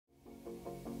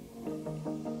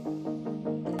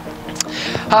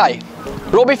Hi,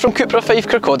 Robbie from CUPRA Fife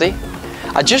Kirkcaldy.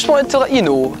 I just wanted to let you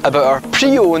know about our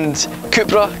pre-owned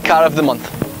CUPRA Car of the Month.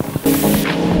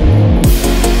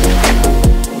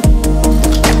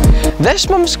 This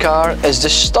month's car is the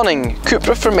stunning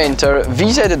CUPRA Formentor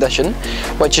VZ Edition,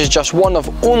 which is just one of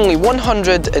only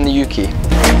 100 in the UK.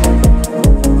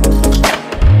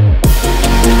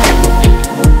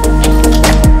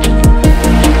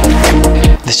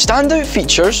 The standout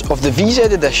features of the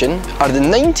VZ Edition are the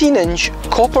 19-inch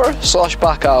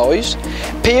copper/black alloys,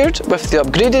 paired with the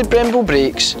upgraded Brembo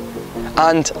brakes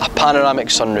and a panoramic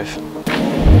sunroof.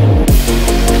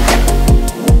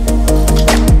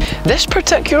 This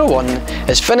particular one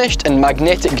is finished in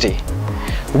magnetic grey.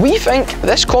 We think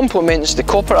this complements the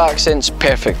copper accents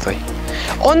perfectly.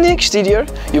 On the exterior,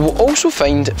 you will also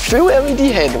find full LED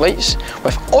headlights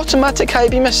with automatic high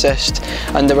beam assist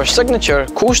and our signature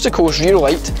coast-to-coast rear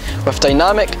light with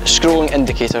dynamic scrolling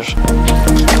indicators.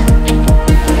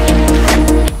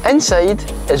 Inside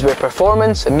is where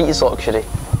performance meets luxury.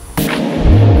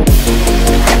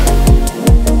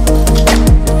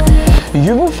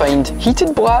 You will find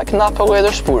heated black Napa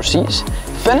leather sport seats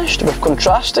finished with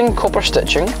contrasting copper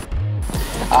stitching,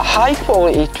 a high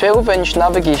quality 12-inch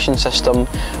navigation system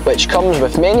which comes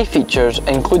with many features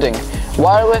including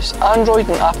wireless Android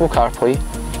and Apple CarPlay,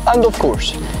 and of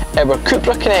course our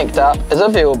CUPRA Connect app is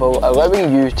available,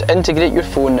 allowing you to integrate your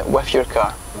phone with your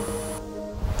car.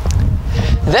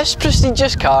 This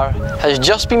prestigious car has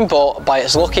just been bought by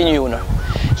its lucky new owner.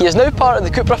 He is now part of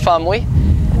the CUPRA family.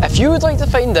 If you would like to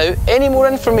find out any more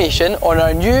information on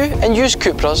our new and used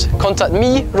CUPRAs, contact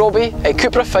me, Robbie, at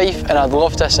CUPRA Fife, and I'd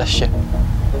love to assist you.